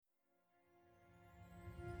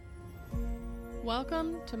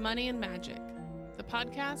Welcome to Money and Magic, the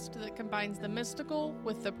podcast that combines the mystical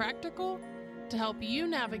with the practical to help you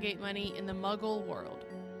navigate money in the muggle world.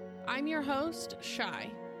 I'm your host,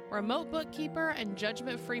 Shai, remote bookkeeper and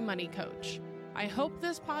judgment-free money coach. I hope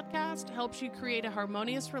this podcast helps you create a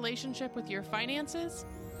harmonious relationship with your finances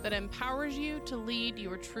that empowers you to lead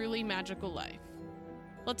your truly magical life.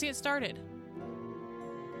 Let's get started.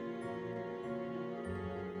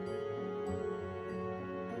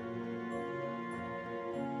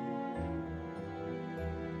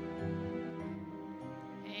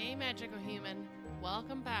 Magical human,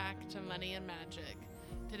 welcome back to Money and Magic.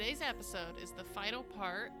 Today's episode is the final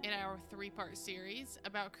part in our 3-part series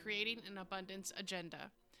about creating an abundance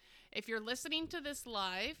agenda. If you're listening to this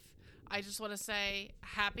live, I just want to say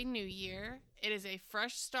Happy New Year. It is a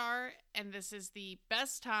fresh start, and this is the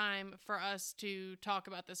best time for us to talk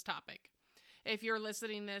about this topic. If you're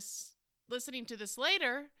listening to this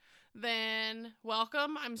later, then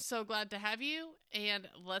welcome. I'm so glad to have you, and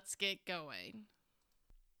let's get going.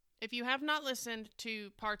 If you have not listened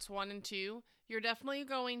to parts 1 and 2, you're definitely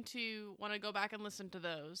going to want to go back and listen to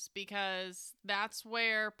those because that's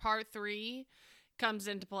where part 3 comes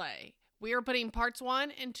into play. We are putting parts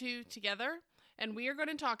 1 and 2 together, and we are going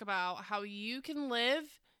to talk about how you can live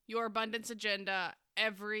your abundance agenda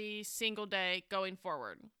every single day going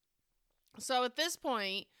forward. So at this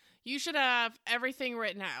point, you should have everything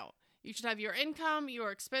written out. You should have your income,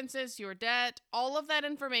 your expenses, your debt, all of that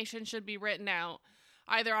information should be written out,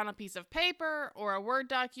 either on a piece of paper or a Word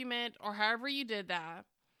document or however you did that.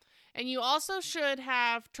 And you also should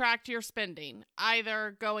have tracked your spending,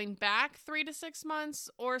 either going back 3 to 6 months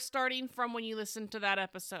or starting from when you listened to that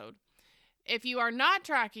episode. If you are not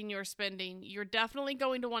tracking your spending, you're definitely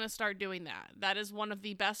going to want to start doing that. That is one of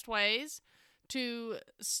the best ways to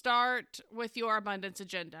start with your abundance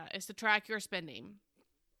agenda, is to track your spending.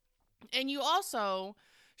 And you also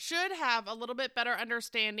should have a little bit better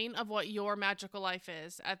understanding of what your magical life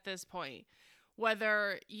is at this point.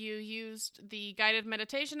 Whether you used the guided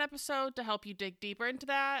meditation episode to help you dig deeper into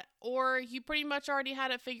that, or you pretty much already had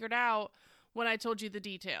it figured out when I told you the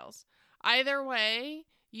details. Either way,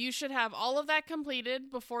 you should have all of that completed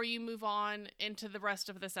before you move on into the rest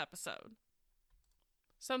of this episode.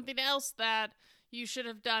 Something else that you should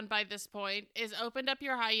have done by this point is opened up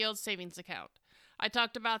your high yield savings account. I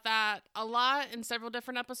talked about that a lot in several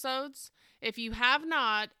different episodes. If you have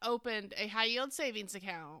not opened a high yield savings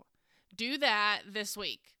account, do that this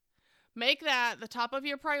week. Make that the top of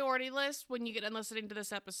your priority list when you get done listening to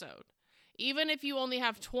this episode. Even if you only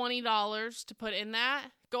have $20 to put in that,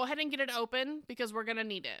 go ahead and get it open because we're going to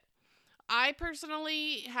need it. I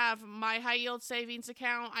personally have my high yield savings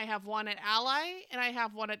account. I have one at Ally and I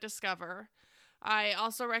have one at Discover. I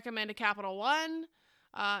also recommend a Capital One.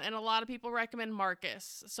 And a lot of people recommend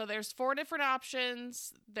Marcus. So there's 4 different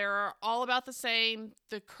options. They're all about the same.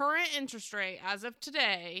 The current interest rate as of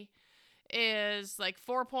today is like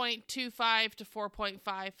 4.25 to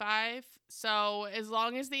 4.55. So as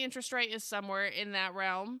long as the interest rate is somewhere in that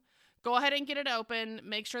realm, go ahead and get it open.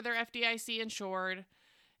 Make sure they're FDIC insured.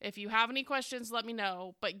 If you have any questions, let me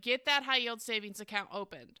know. But get that high yield savings account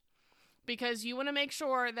opened because you want to make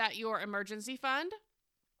sure that your emergency fund,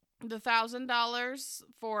 the $1,000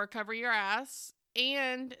 for cover your ass,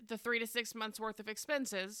 and the 3 to 6 months worth of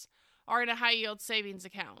expenses are in a high yield savings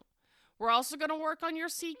account. We're also going to work on your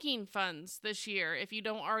sinking funds this year if you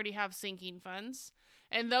don't already have sinking funds,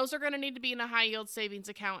 and those are going to need to be in a high yield savings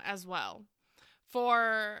account as well.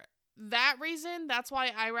 For that reason, that's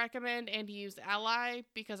why I recommend and use Ally,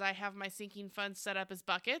 because I have my sinking funds set up as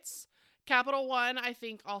buckets. Capital One, I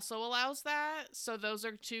think, also allows that. So those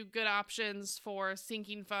are 2 good options for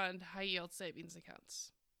sinking fund high yield savings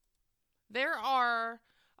accounts. There are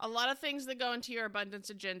a lot of things that go into your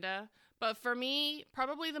abundance agenda, but for me,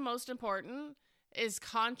 probably the most important is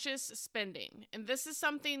conscious spending. And this is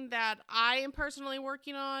something that I am personally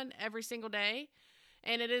working on every single day,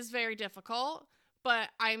 and it is very difficult, but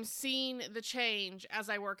I'm seeing the change as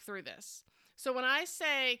I work through this. So when I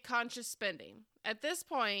say conscious spending, at this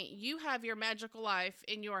point, you have your magical life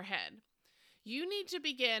in your head. You need to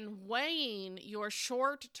begin weighing your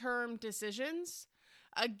short-term decisions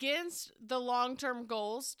against the long-term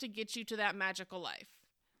goals to get you to that magical life.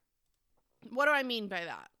 What do I mean by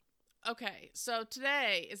that? Okay, so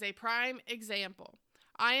today is a prime example.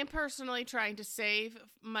 I am personally trying to save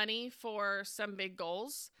money for some big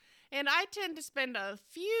goals, and I tend to spend a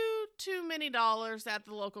few too many dollars at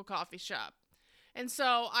the local coffee shop. And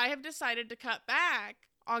so I have decided to cut back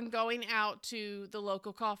on going out to the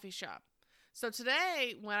local coffee shop. So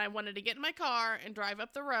today, when I wanted to get in my car and drive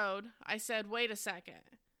up the road, I said, wait a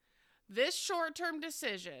second. This short-term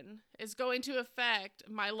decision is going to affect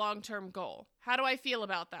my long-term goal. How do I feel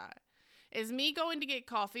about that? Is me going to get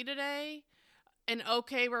coffee today an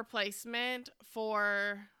okay replacement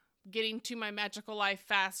for getting to my magical life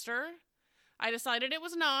faster? I decided it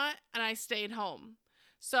was not, and I stayed home.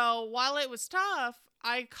 So while it was tough,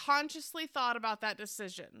 I consciously thought about that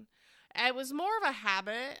decision. It was more of a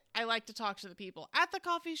habit. I like to talk to the people at the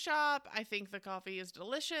coffee shop. I think the coffee is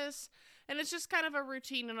delicious, and it's just kind of a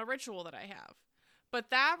routine and a ritual that I have. But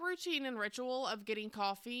that routine and ritual of getting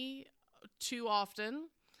coffee too often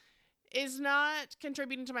is not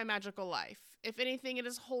contributing to my magical life. If anything, it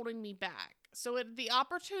is holding me back. So the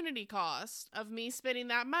opportunity cost of me spending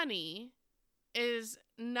that money is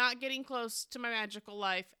not getting close to my magical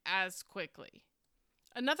life as quickly.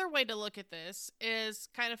 Another way to look at this is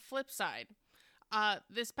kind of flip side.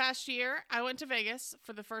 This past year, I went to Vegas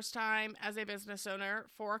for the first time as a business owner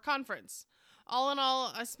for a conference. All in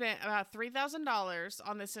all, I spent about $3,000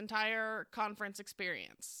 on this entire conference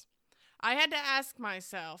experience. I had to ask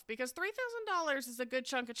myself, because $3,000 is a good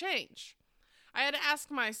chunk of change. I had to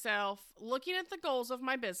ask myself, looking at the goals of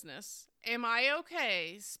my business, am I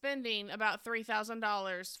okay spending about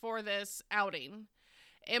 $3,000 for this outing?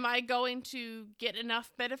 Am I going to get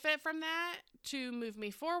enough benefit from that to move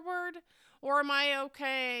me forward? Or am I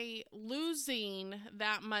okay losing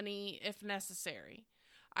that money if necessary?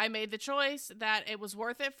 I made the choice that it was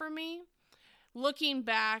worth it for me. Looking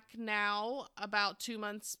back now, about 2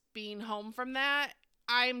 months being home from that,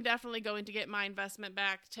 I'm definitely going to get my investment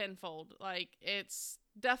back tenfold. It's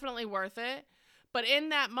definitely worth it. But in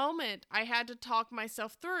that moment, I had to talk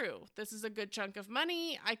myself through. This is a good chunk of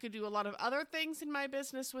money. I could do a lot of other things in my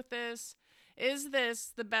business with this. Is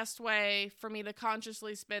this the best way for me to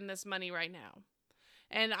consciously spend this money right now?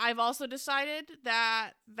 And I've also decided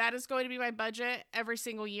that that is going to be my budget every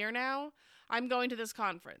single year now. I'm going to this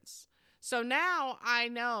conference. So now I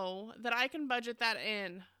know that I can budget that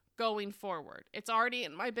in going forward. It's already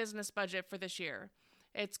in my business budget for this year.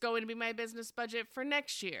 It's going to be my business budget for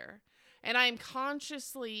next year. And I'm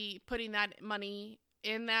consciously putting that money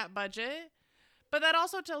in that budget. But that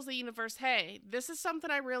also tells the universe, hey, this is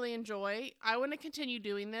something I really enjoy. I want to continue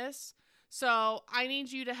doing this. So I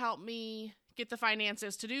need you to help me get the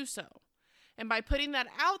finances to do so. And by putting that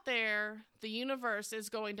out there, the universe is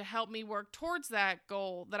going to help me work towards that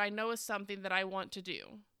goal that I know is something that I want to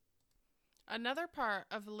do. Another part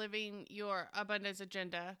of living your abundance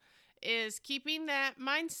agenda is keeping that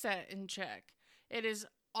mindset in check. It is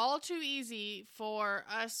all too easy for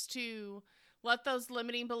us to let those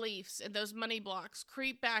limiting beliefs and those money blocks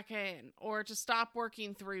creep back in or to stop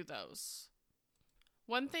working through those.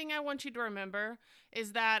 One thing I want you to remember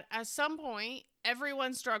is that at some point,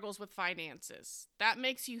 everyone struggles with finances. That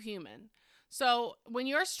makes you human. So when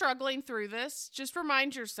you're struggling through this, just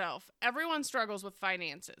remind yourself, everyone struggles with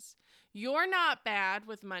finances. You're not bad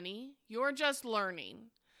with money. You're just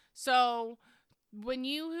learning. So when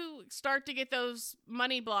you start to get those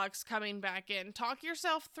money blocks coming back in, talk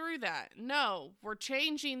yourself through that. No, we're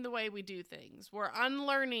changing the way we do things. We're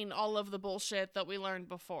unlearning all of the bullshit that we learned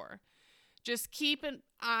before. Just keep an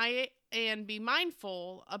eye and be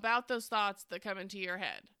mindful about those thoughts that come into your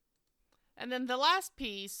head. And then the last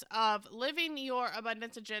piece of living your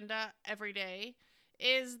abundance agenda every day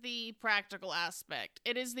is the practical aspect.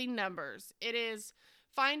 It is the numbers. It is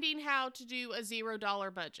finding how to do a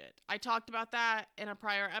 $0 budget. I talked about that in a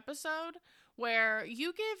prior episode where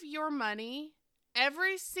you give your money,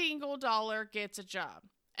 every single dollar gets a job.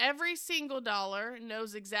 Every single dollar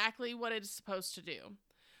knows exactly what it is supposed to do.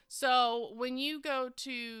 So when you go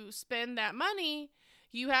to spend that money,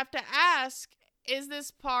 you have to ask, is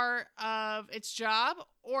this part of its job,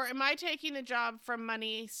 or am I taking the job from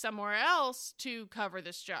money somewhere else to cover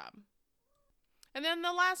this job? And then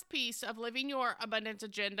the last piece of living your abundance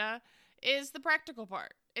agenda is the practical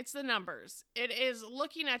part. It's the numbers. It is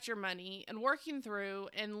looking at your money and working through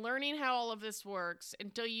and learning how all of this works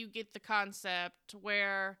until you get the concept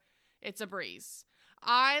where it's a breeze.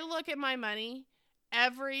 I look at my money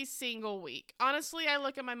every single week. Honestly, I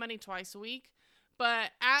look at my money twice a week,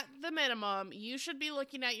 but at the minimum, you should be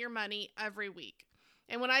looking at your money every week.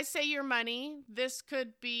 And when I say your money, this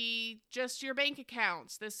could be just your bank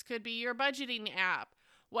accounts. This could be your budgeting app.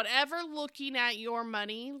 Whatever looking at your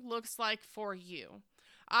money looks like for you.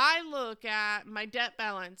 I look at my debt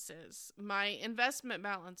balances, my investment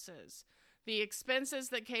balances, the expenses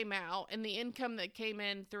that came out, and the income that came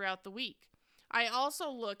in throughout the week. I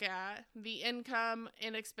also look at the income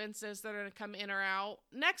and expenses that are going to come in or out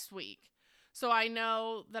next week. So I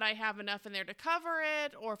know that I have enough in there to cover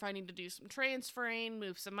it, or if I need to do some transferring,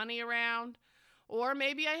 move some money around, or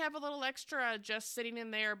maybe I have a little extra just sitting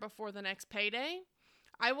in there before the next payday,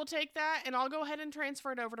 I will take that and I'll go ahead and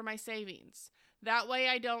transfer it over to my savings. That way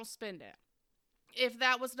I don't spend it. If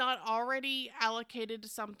that was not already allocated to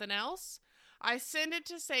something else, I send it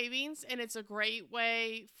to savings, and it's a great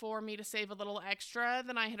way for me to save a little extra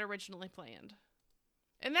than I had originally planned.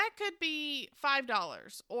 And that could be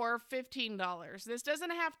 $5 or $15. This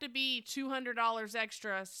doesn't have to be $200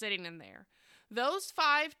 extra sitting in there. Those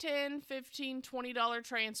 $5, $10, $15, $20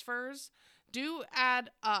 transfers do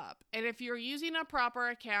add up. And if you're using a proper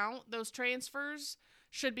account, those transfers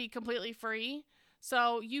should be completely free.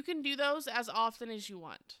 So you can do those as often as you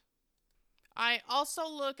want. I also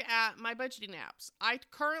look at my budgeting apps. I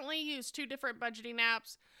currently use 2 different budgeting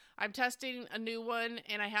apps. I'm testing a new one,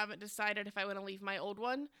 and I haven't decided if I want to leave my old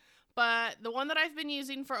one. But the one that I've been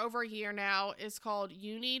using for over a year now is called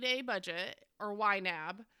You Need a Budget, or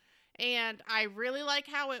YNAB. And I really like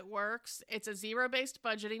how it works. It's a zero-based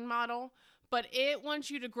budgeting model, but it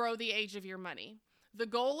wants you to grow the age of your money. The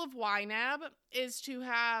goal of YNAB is to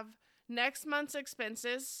have next month's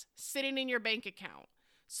expenses sitting in your bank account.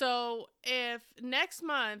 So if next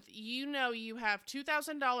month you know you have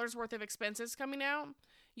 $2,000 worth of expenses coming out,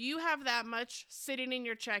 you have that much sitting in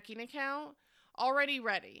your checking account already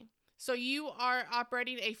ready. So you are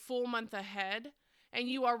operating a full month ahead, and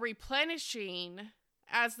you are replenishing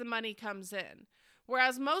as the money comes in.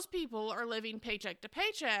 Whereas most people are living paycheck to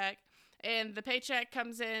paycheck, and the paycheck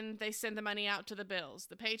comes in, they send the money out to the bills.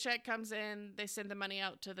 The paycheck comes in, they send the money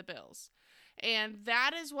out to the bills. And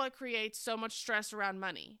that is what creates so much stress around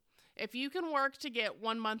money. If you can work to get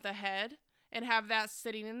 1 month ahead and have that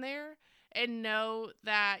sitting in there and know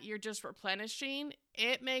that you're just replenishing,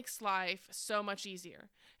 it makes life so much easier.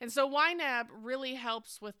 And so YNAB really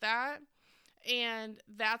helps with that. And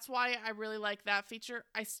that's why I really like that feature.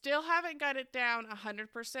 I still haven't got it down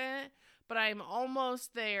 100%, but I'm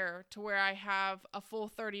almost there to where I have a full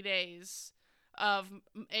 30 days of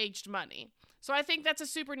aged money. So I think that's a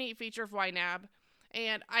super neat feature of YNAB.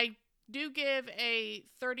 And I do give a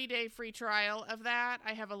 30-day free trial of that.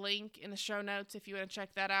 I have a link in the show notes if you want to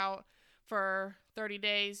check that out for 30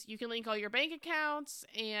 days. You can link all your bank accounts,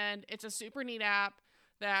 and it's a super neat app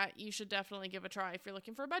that you should definitely give a try if you're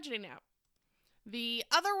looking for a budgeting app. The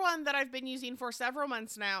other one that I've been using for several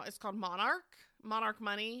months now is called Monarch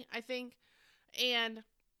Money, I think. And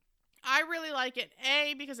I really like it,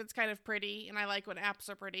 A, because it's kind of pretty, and I like when apps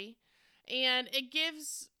are pretty. And it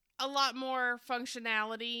gives a lot more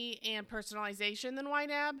functionality and personalization than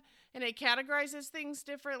YNAB, and it categorizes things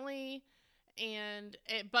differently, and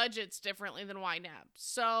it budgets differently than YNAB.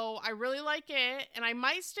 So I really like it, and I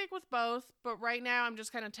might stick with both, but right now I'm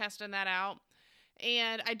just kind of testing that out.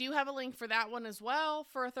 And I do have a link for that one as well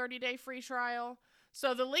for a 30-day free trial.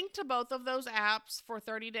 So the link to both of those apps for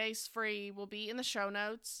 30 days free will be in the show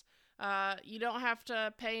notes. You don't have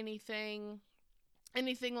to pay anything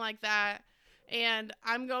like that. And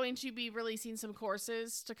I'm going to be releasing some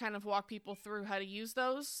courses to kind of walk people through how to use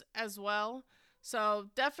those as well. So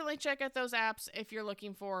definitely check out those apps if you're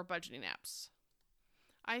looking for budgeting apps.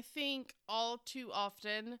 I think all too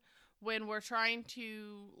often when we're trying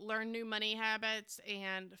to learn new money habits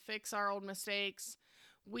and fix our old mistakes,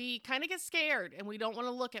 we kind of get scared and we don't want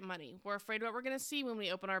to look at money. We're afraid what we're going to see when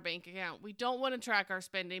we open our bank account. We don't want to track our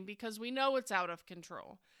spending because we know it's out of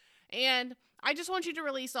control. And I just want you to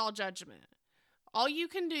release all judgment. All you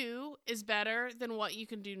can do is better than what you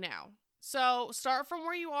can do now. So start from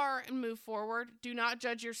where you are and move forward. Do not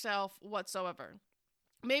judge yourself whatsoever.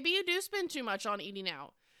 Maybe you do spend too much on eating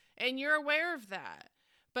out and you're aware of that.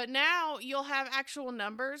 But now you'll have actual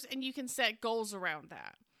numbers and you can set goals around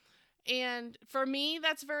that. And for me,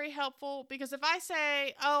 that's very helpful because if I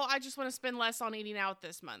say, oh, I just want to spend less on eating out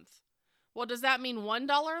this month. Well, does that mean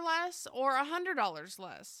 $1 less or $100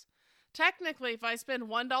 less? Technically, if I spend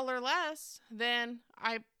 $1 less, then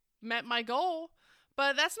I met my goal,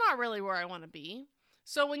 but that's not really where I want to be.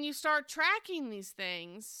 So when you start tracking these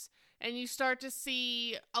things and you start to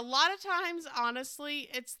see a lot of times, honestly,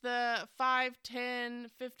 it's the $5, $10,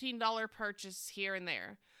 $15 purchase here and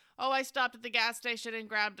there. Oh, I stopped at the gas station and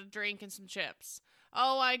grabbed a drink and some chips.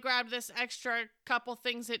 Oh, I grabbed this extra couple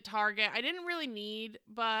things at Target I didn't really need,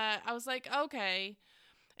 but I was like, okay.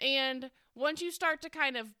 And once you start to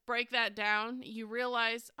kind of break that down, you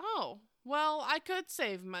realize, oh, well, I could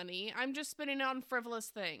save money. I'm just spending it on frivolous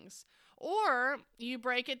things. Or you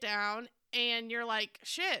break it down and you're like,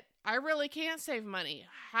 shit, I really can't save money.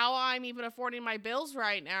 How I'm even affording my bills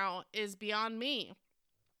right now is beyond me.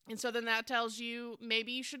 And so then that tells you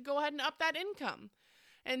maybe you should go ahead and up that income.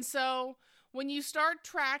 And so when you start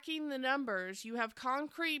tracking the numbers, you have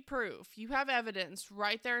concrete proof, you have evidence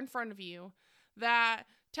right there in front of you that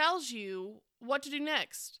tells you what to do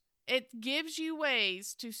next. It gives you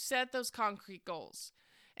ways to set those concrete goals.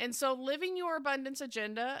 And so living your abundance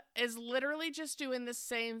agenda is literally just doing the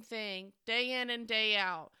same thing day in and day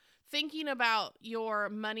out, thinking about your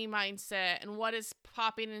money mindset and what is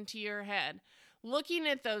popping into your head, looking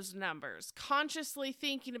at those numbers, consciously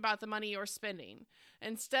thinking about the money you're spending.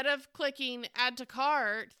 Instead of clicking add to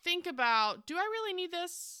cart, think about, do I really need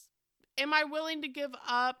this? Am I willing to give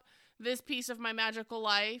up this piece of my magical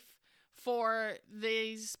life for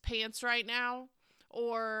these pants right now?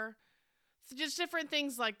 Or just different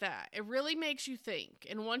things like that. It really makes you think.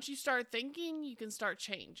 And once you start thinking, you can start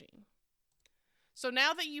changing. So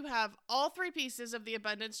now that you have all 3 pieces of the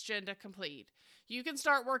abundance agenda complete, you can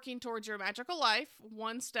start working towards your magical life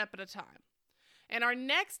one step at a time. In our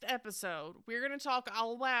next episode, we're going to talk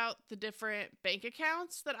all about the different bank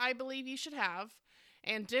accounts that I believe you should have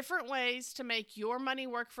and different ways to make your money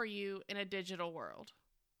work for you in a digital world.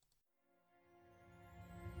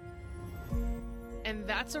 And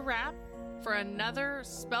that's a wrap for another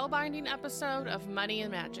spellbinding episode of Money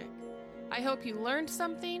and Magic. I hope you learned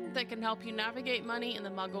something that can help you navigate money in the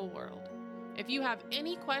Muggle world. If you have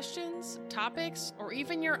any questions, topics, or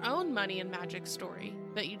even your own money and magic story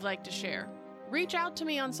that you'd like to share, reach out to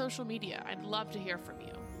me on social media. I'd love to hear from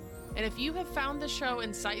you. And if you have found the show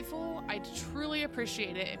insightful, I'd truly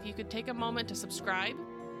appreciate it if you could take a moment to subscribe,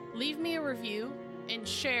 leave me a review, and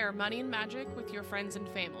share Money and Magic with your friends and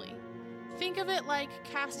family. Think of it like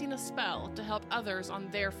casting a spell to help others on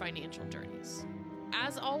their financial journeys.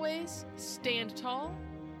 As always, stand tall,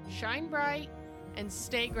 shine bright, and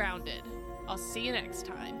stay grounded. I'll see you next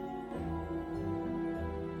time.